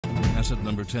Asset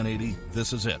number 1080,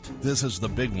 this is it. This is the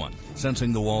big one.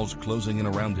 Sensing the walls closing in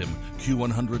around him,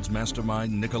 Q-100's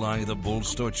mastermind Nikolai the Bull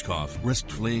Stoichkov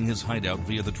risked fleeing his hideout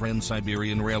via the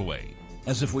Trans-Siberian Railway.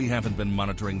 As if we haven't been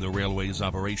monitoring the railway's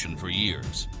operation for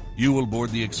years. You will board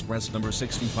the express number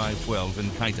 6512 in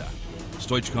Kaita.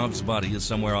 Stoichkov's body is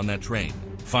somewhere on that train.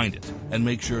 Find it, and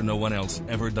make sure no one else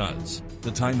ever does. The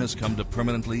time has come to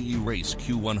permanently erase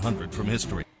Q-100 from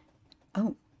history.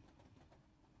 Oh.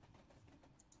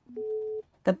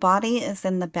 The body is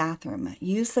in the bathroom.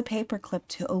 Use the paperclip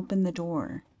to open the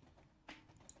door.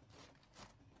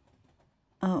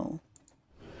 Oh.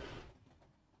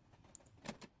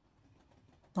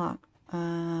 Lock.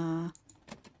 The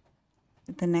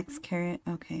next carrot,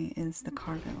 okay, is the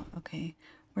cargo. Okay.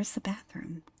 Where's the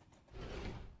bathroom?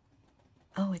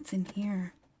 Oh, it's in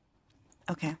here.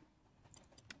 Okay.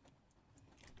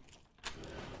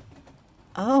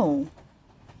 Oh.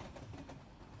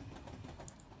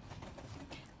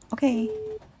 Okay.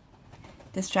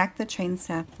 Distract the train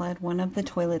staff. Flood one of the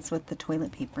toilets with the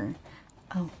toilet paper.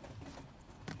 Oh.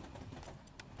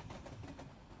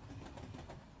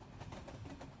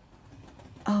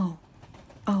 Oh.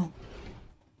 Oh.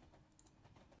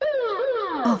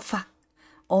 Oh, fuck.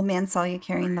 Old man saw you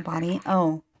carrying the body.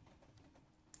 Oh.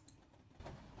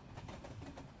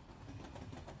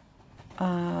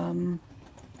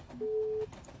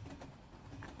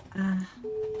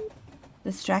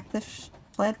 Distract the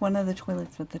flood one of the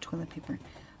toilets with the toilet paper.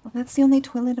 Well, that's the only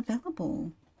toilet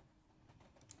available.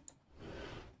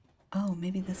 Oh,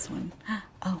 maybe this one.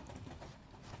 Oh.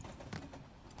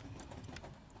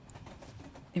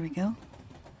 There we go.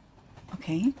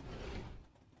 Okay.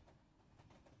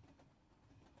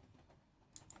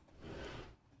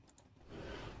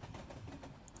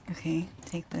 Okay,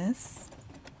 take this.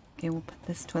 Okay, we'll put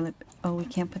this toilet... Oh, we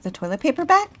can't put the toilet paper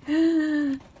back? Put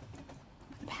it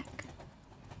back.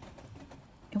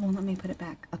 It won't let me put it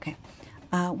back. Okay.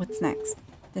 What's next?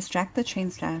 Distract the train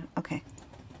staff. Okay.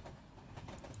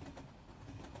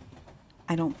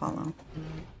 I don't follow.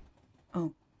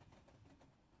 Oh.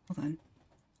 Hold on.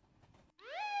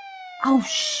 Oh,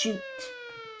 shoot.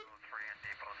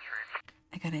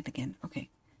 I got it again. Okay.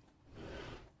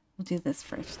 We'll do this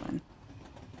first then.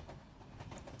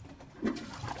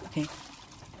 Okay.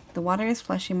 The water is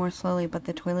flushing more slowly, but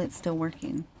the toilet's still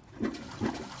working.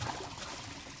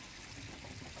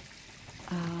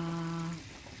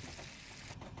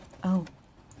 Oh.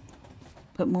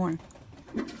 Put more.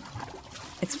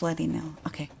 It's flooding now.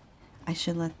 Okay. I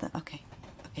should let the... Okay.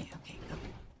 Okay, okay, go.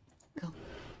 Go.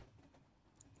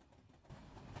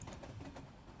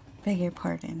 Beg your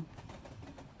pardon.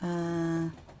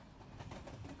 Final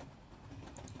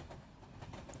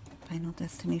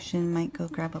destination, might go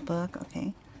grab a book.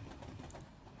 Okay.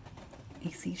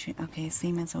 AC train. Okay,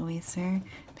 same as always, sir.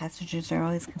 Passengers are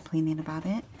always complaining about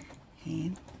it.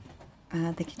 Okay.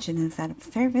 The kitchen is out of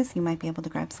service. You might be able to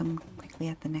grab some quickly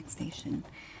at the next station.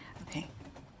 Okay.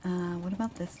 What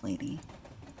about this lady?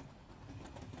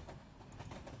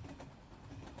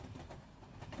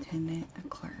 Attendant, a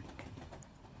clerk.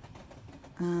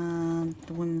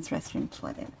 The women's restroom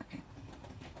flooded. Okay.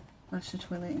 Flush the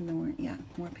toilet in the more, yeah,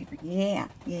 more paper. Yeah.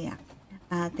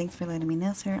 Thanks for letting me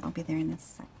know, sir. I'll be there in a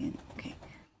second. Okay.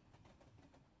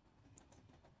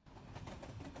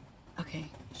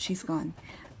 Okay, she's gone.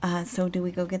 So do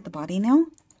we go get the body now?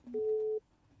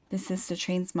 This is the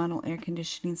train's model air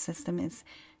conditioning system. Is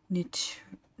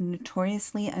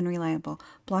notoriously unreliable.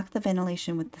 Block the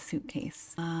ventilation with the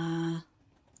suitcase. Oh,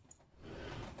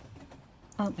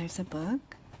 there's a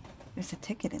book. There's a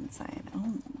ticket inside.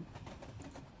 Oh.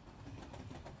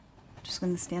 Just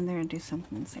gonna stand there and do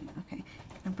something insane. Okay.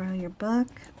 Can I borrow your book?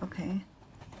 Okay.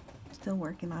 Still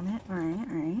working on it. Alright,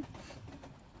 alright.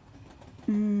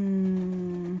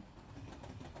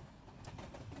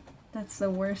 That's the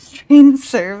worst train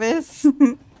service.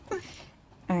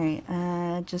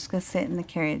 Alright, just go sit in the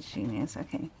carriage, genius.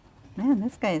 Okay. Man,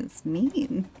 this guy is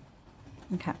mean.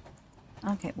 Okay.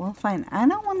 Okay, well, fine. I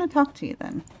don't want to talk to you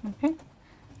then. Okay?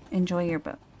 Enjoy your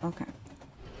book. Okay.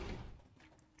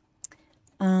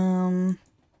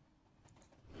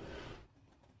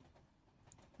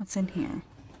 What's in here?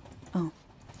 Oh.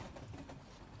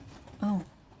 Oh.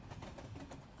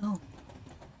 Oh.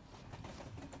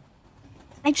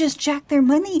 I just jacked their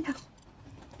money! Oh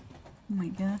my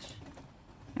gosh.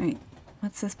 Alright.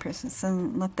 What's this person?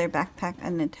 Some left their backpack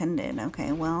unattended.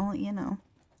 Okay, well, you know.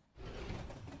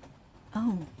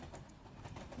 Oh.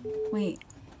 Wait.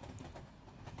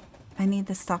 I need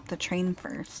to stop the train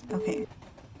first. Okay.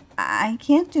 I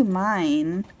can't do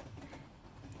mine.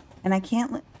 And I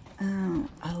can't let... Oh.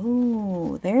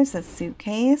 Oh, there's a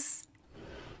suitcase.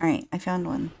 Alright, I found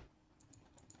one.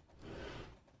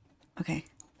 Okay.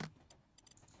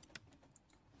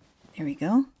 There we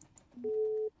go.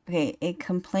 Okay, a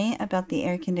complaint about the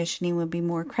air conditioning would be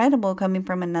more credible coming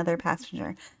from another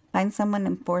passenger. Find someone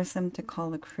and force them to call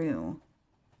the crew.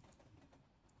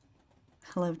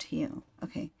 Hello to you.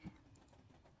 Okay.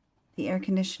 The air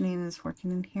conditioning is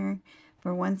working in here.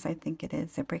 For once, I think it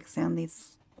is. It breaks down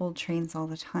these old trains all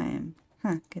the time.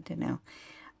 Huh, good to know.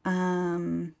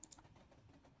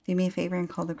 Do me a favor and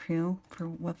call the crew. For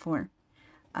what for?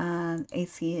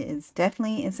 AC is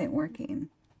definitely isn't working.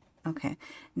 Okay,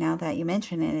 now that you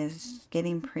mention it, it's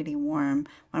getting pretty warm.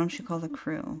 Why don't you call the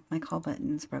crew? My call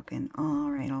button's broken. All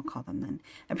right, I'll call them then.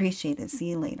 Appreciate it. See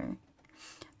you later.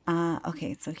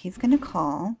 Okay, so he's gonna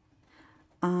call.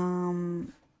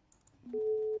 The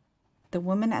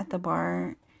woman at the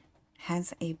bar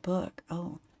has a book.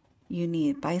 Oh, you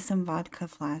need buy some vodka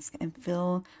flask and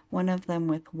fill one of them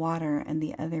with water and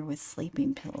the other with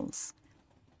sleeping pills.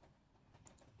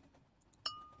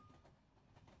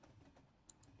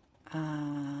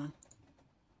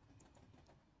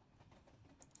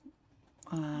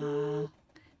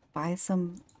 Buy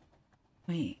some,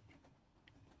 wait.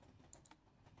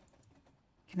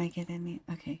 Can I get any?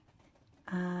 Okay.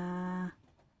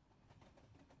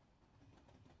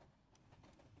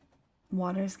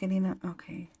 Water's getting up.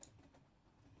 Okay.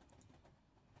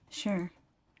 Sure.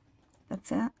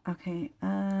 That's it? Okay.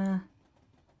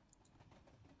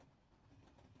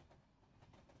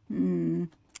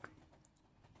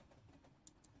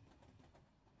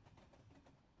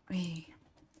 Wait.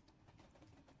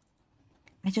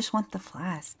 I just want the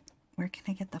flask. Where can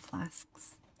I get the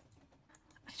flasks?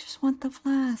 I just want the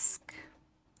flask.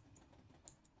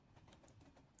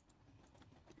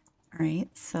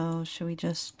 Alright, so should we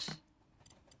just...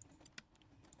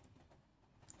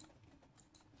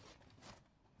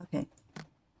 Okay.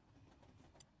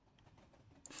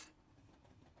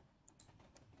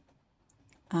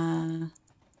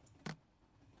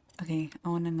 Okay, I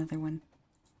want another one.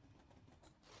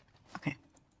 Okay.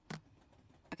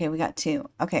 Okay, we got two.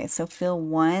 Okay, so fill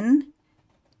one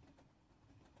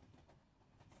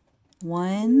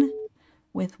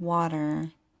with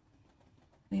water.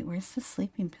 Wait, where's the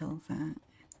sleeping pills at?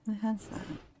 Who has that?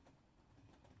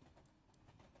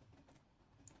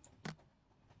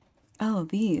 Oh,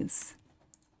 these.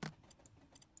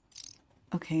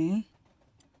 Okay.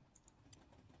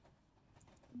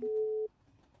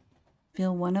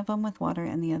 Fill one of them with water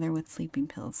and the other with sleeping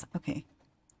pills. Okay.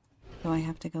 So I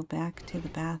have to go back to the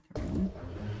bathroom.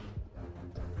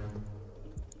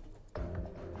 I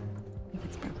think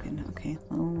it's broken. Okay,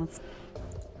 well, let's...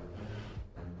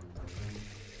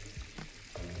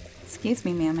 Excuse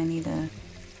me, ma'am, I need a...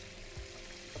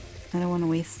 I don't want to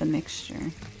waste the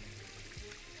mixture.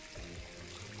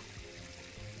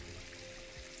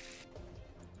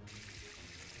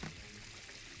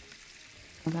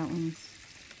 Oh, that one's...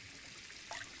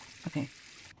 Okay.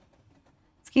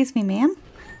 Excuse me, ma'am.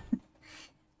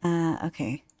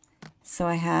 Okay. So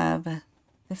I have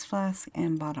this flask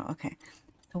and bottle. Okay.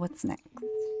 So what's next?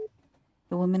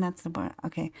 The woman at the bar.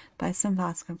 Okay. Buy some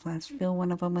vodka flasks. Fill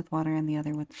one of them with water and the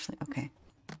other with... Okay.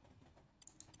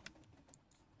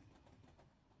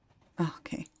 Oh,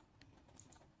 okay.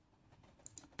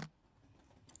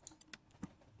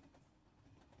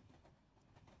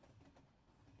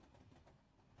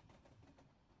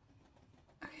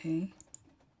 Okay.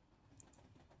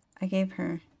 I gave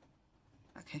her...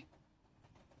 Okay.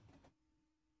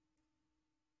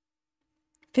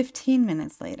 15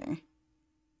 minutes later.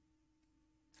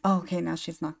 Oh, okay, now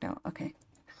she's knocked out. Okay.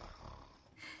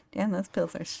 Damn, those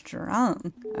pills are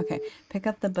strong. Okay, pick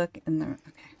up the book in the...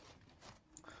 Okay.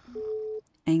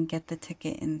 And get the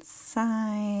ticket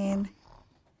inside.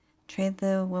 Trade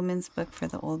the woman's book for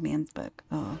the old man's book.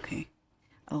 Oh, okay.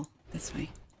 Oh, this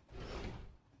way.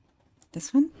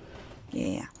 This one?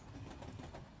 Yeah.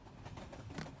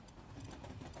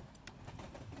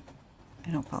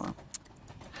 I don't follow.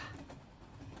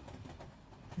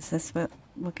 Does this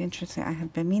look interesting? I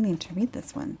have been meaning to read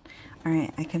this one.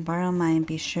 Alright, I can borrow mine.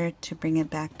 Be sure to bring it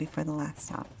back before the last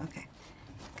stop. Okay,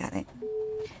 got it.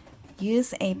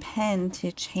 Use a pen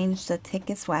to change the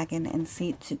tickets wagon and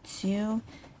seat to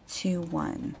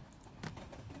 221.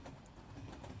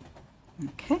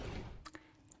 Okay,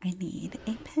 I need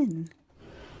a pen.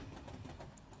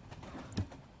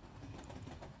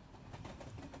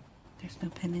 There's no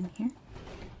pen in here.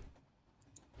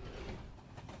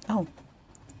 Oh.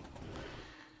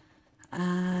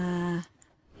 I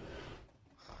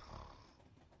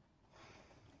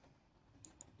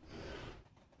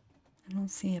don't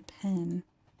see a pen.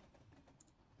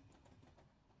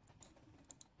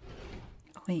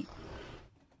 Oh, wait.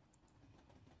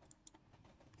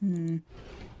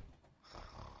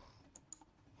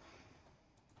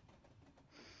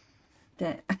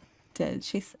 dead.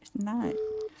 She's not.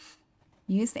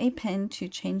 Use a pen to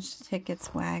change the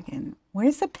ticket's wagon.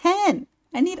 Where's the pen?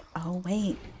 I need... Oh,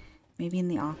 wait. Maybe in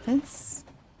the office?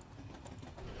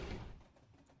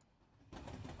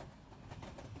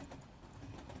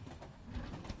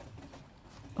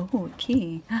 Oh, a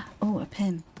key. Oh, a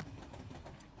pen.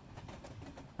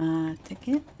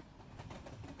 Ticket.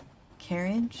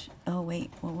 Carriage. Oh,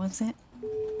 wait. What was it?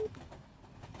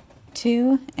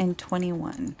 2 and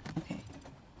 21. Okay.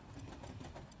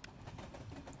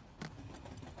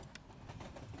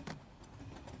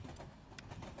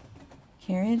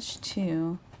 Carriage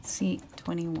 2, seat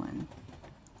 21.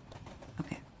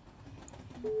 Okay.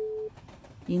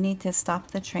 You need to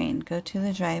stop the train. Go to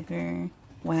the driver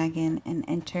wagon and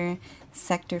enter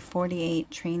sector 48,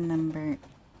 train number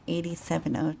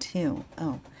 8702.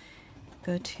 Oh.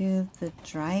 Go to the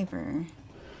driver.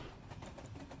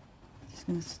 Just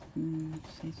gonna say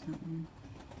something.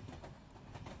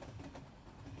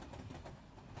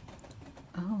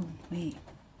 Oh, wait.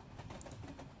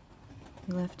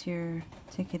 You left your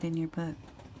ticket in your book.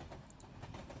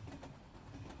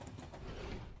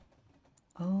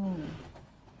 Oh.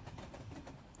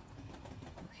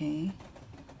 Okay.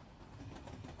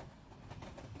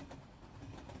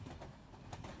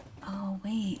 Oh,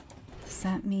 wait. Does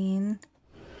that mean...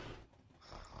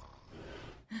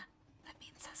 That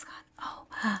means that's gone. Oh.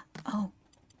 Oh.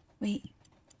 Wait.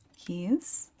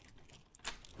 Keys?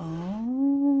 Oh.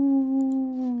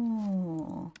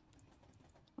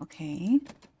 Okay.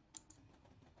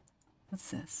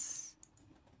 What's this?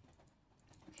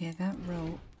 Okay, I got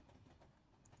rope.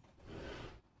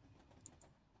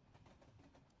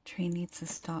 Train needs a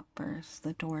stop burst.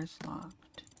 The door's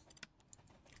locked.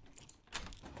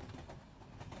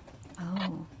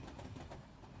 Oh.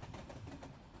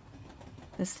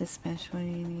 This dispatch, what do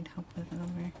you need help with?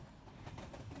 Over.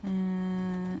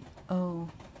 Oh.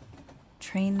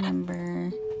 Train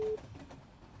number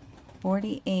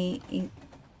 48.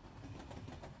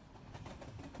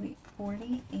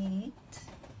 48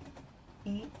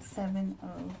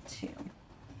 8702.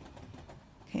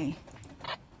 Okay.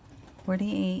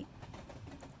 48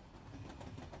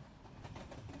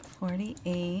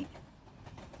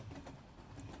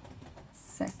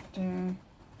 sector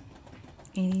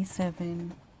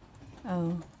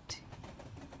 8702.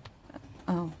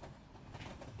 Oh.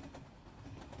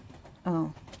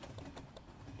 Oh.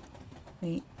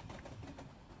 Wait.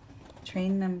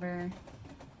 Train number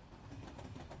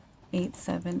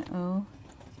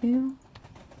 8702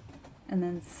 and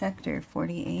then sector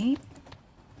 48.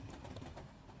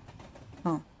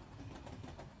 Oh.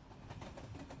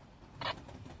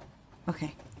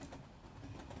 Okay.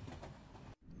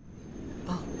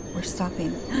 Oh, we're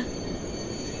stopping.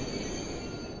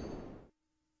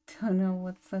 Don't know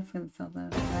what's that's gonna sell though. I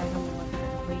don't know what the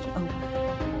wage. Oh.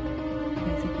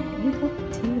 Guys are great. You look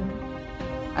too.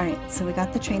 Alright, so we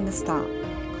got the train to stop.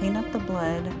 Clean up the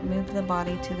blood, move the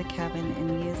body to the cabin,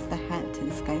 and use the hat to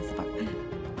disguise the body.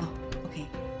 Oh, okay,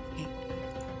 okay.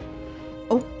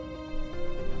 Oh!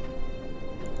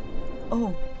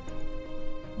 Oh!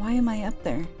 Why am I up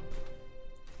there?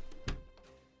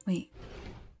 Wait.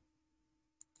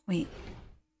 Wait.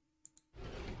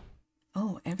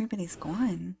 Oh, everybody's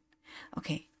gone.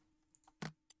 Okay.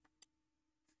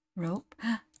 Rope.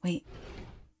 Wait.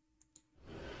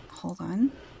 Hold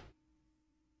on.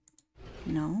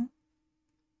 No.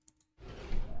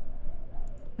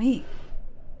 Wait.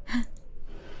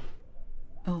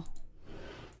 Oh.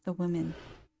 The women.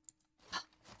 Oh,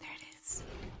 there it is.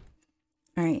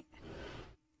 Alright.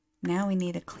 Now we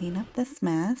need to clean up this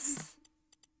mess.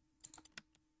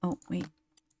 Oh, wait.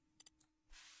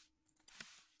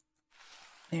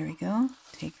 There we go.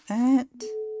 Take that.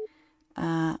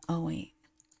 Oh wait.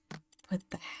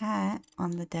 Put the hat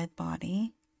on the dead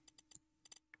body.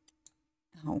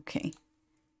 Okay.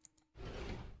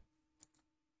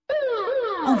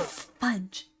 Oh,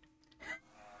 fudge.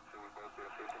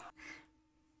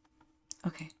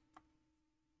 Okay.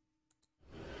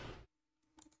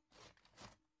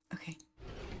 Okay.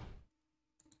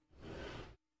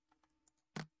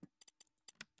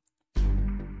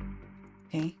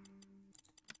 Okay.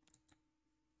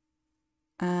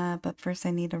 But first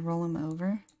I need to roll him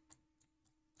over.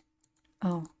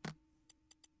 Oh.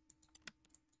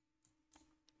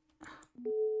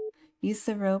 Use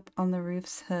the rope on the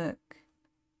roof's hook.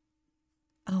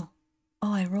 Oh.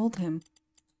 Oh, I rolled him.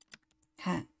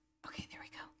 Hat. Okay, there we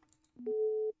go.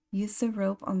 Use the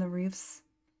rope on the roof's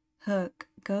hook.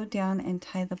 Go down and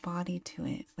tie the body to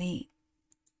it. Wait.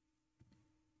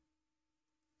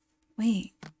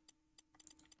 Wait.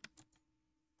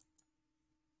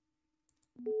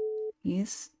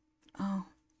 Use... Oh.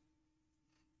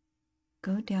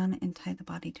 Go down and tie the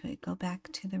body to it. Go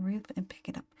back to the roof and pick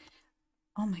it up.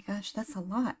 Oh my gosh, that's a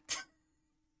lot.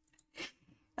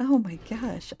 Oh my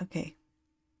gosh. Okay.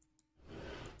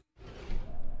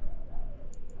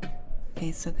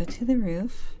 Okay, so go to the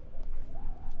roof.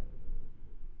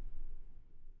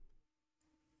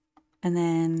 And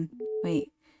then,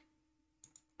 wait.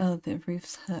 Oh, the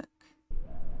roof's hook.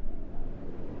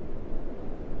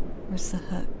 Where's the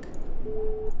hook?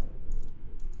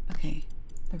 Okay,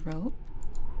 the rope.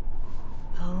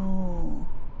 Oh.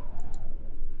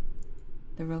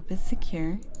 The rope is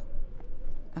secure.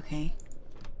 Okay.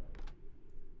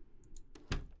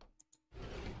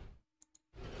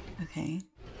 Okay.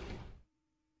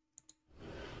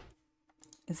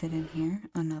 Is it in here?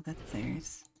 Oh no, that's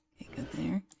theirs. Okay, go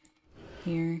there.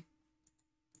 Here.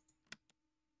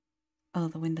 Oh,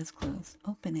 the window's closed.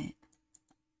 Open it.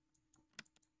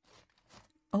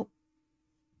 Oh.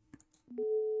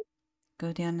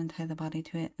 Go down and tie the body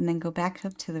to it. And then go back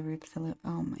up to the roof.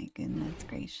 Oh my goodness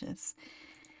gracious.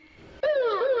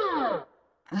 Ugh.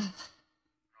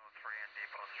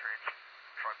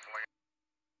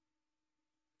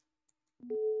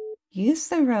 Use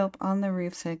the rope on the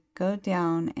roof to go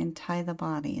down and tie the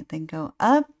body. Then go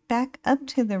up, back up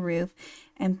to the roof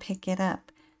and pick it up.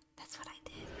 That's what I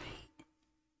did, right?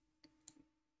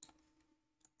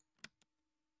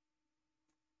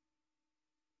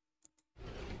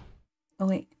 Oh,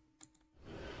 wait.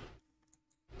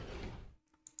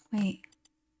 Wait.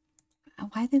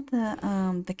 Why did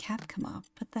the cap come off?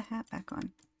 Put the hat back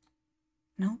on.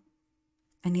 No?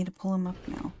 I need to pull him up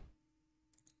now.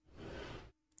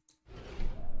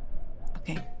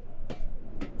 Okay.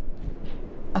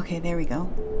 Okay, there we go.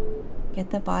 Get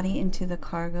the body into the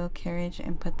cargo carriage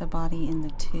and put the body in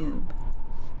the tube.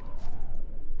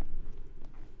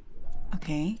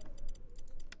 Okay.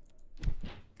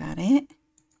 Got it.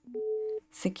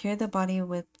 Secure the body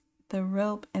with the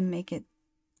rope and make it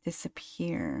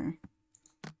disappear.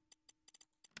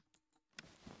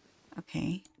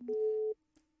 Okay.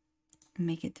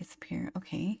 Make it disappear.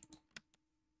 Okay.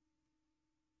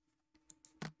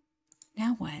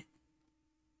 Now what?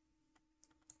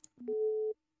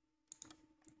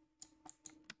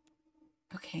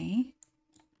 Okay.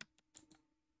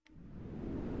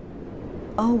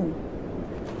 Oh.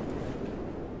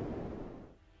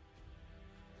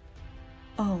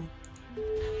 Oh.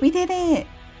 We did it!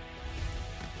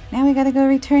 Now we gotta go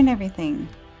return everything.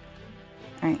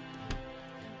 Alright.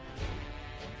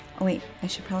 Oh wait, I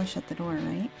should probably shut the door,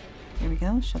 right? There we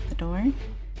go, shut the door.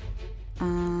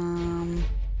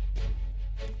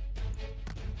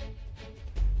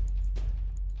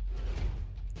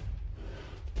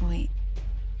 Wait.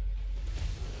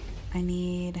 I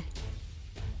need...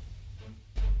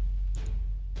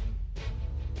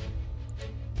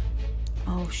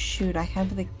 Oh shoot, I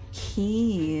have the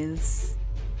keys.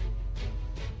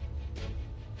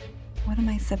 What am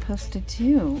I supposed to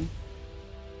do?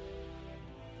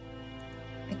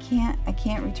 I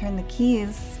can't return the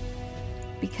keys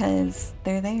because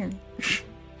they're there.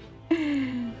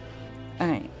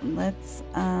 Alright, let's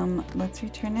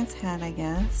return his hat, I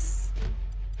guess.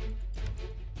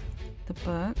 The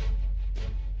book.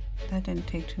 That didn't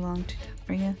take too long to tell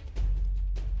for you.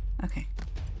 Okay.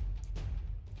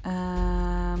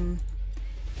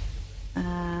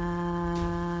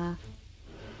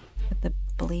 Put the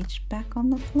bleach back on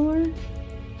the floor.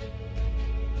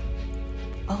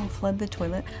 Oh, flood the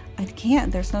toilet. I can't.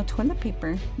 There's no toilet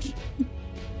paper.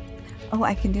 Oh,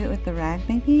 I can do it with the rag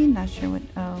maybe? Not sure what.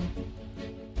 Oh.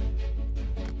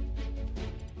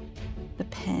 The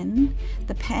pen.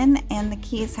 The pen and the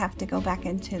keys have to go back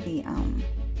into the,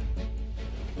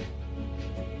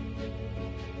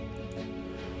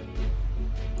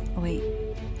 Oh, wait.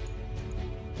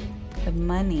 The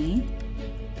money.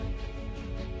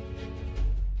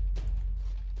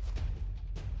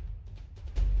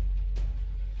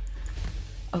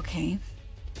 Okay.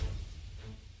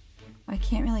 I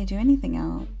can't really do anything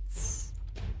else.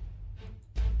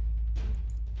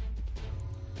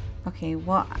 Okay,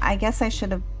 well, I guess I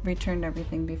should have returned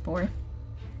everything before.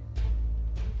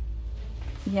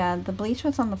 Yeah, the bleach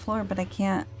was on the floor, but I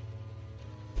can't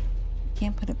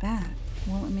put it back. It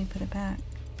won't let me put it back.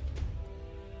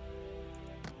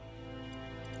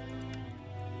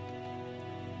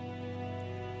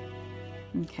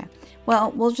 Okay.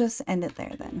 Well, we'll just end it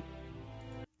there then.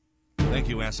 Thank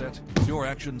you, Asset. With your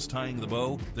actions tying the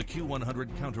bow, the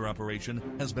Q100 counter-operation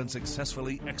has been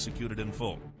successfully executed in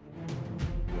full.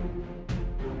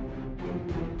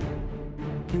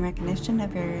 In recognition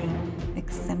of your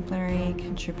exemplary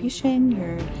contribution,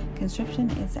 your conscription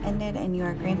is ended and you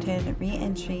are granted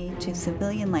re-entry to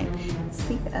civilian life.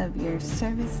 Speak of your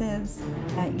services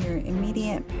at your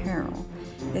immediate peril.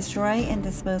 Destroy and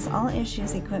dispose all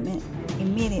issues equipment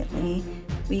immediately.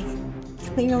 We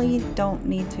clearly don't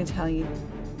need to tell you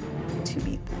to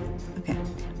beat them. Okay,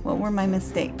 what were my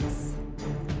mistakes?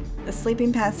 The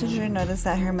sleeping passenger noticed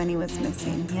that her money was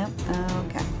missing. Yep,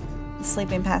 okay. The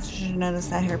sleeping passenger noticed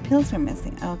that her pills were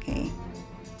missing. Okay.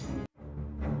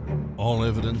 All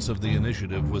evidence of the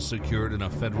initiative was secured in a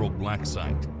federal black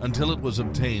site until it was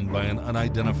obtained by an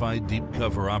unidentified deep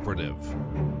cover operative.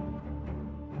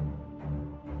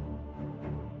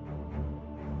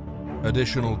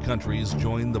 Additional countries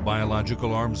joined the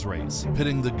biological arms race,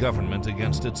 pitting the government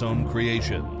against its own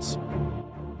creations.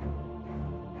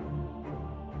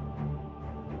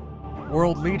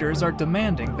 World leaders are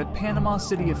demanding that Panama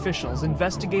City officials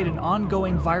investigate an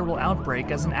ongoing viral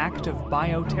outbreak as an act of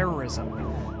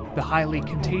bioterrorism. The highly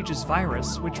contagious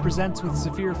virus, which presents with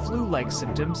severe flu-like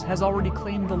symptoms, has already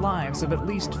claimed the lives of at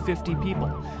least 50 people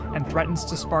and threatens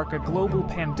to spark a global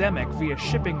pandemic via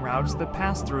shipping routes that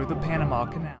pass through the Panama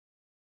Canal.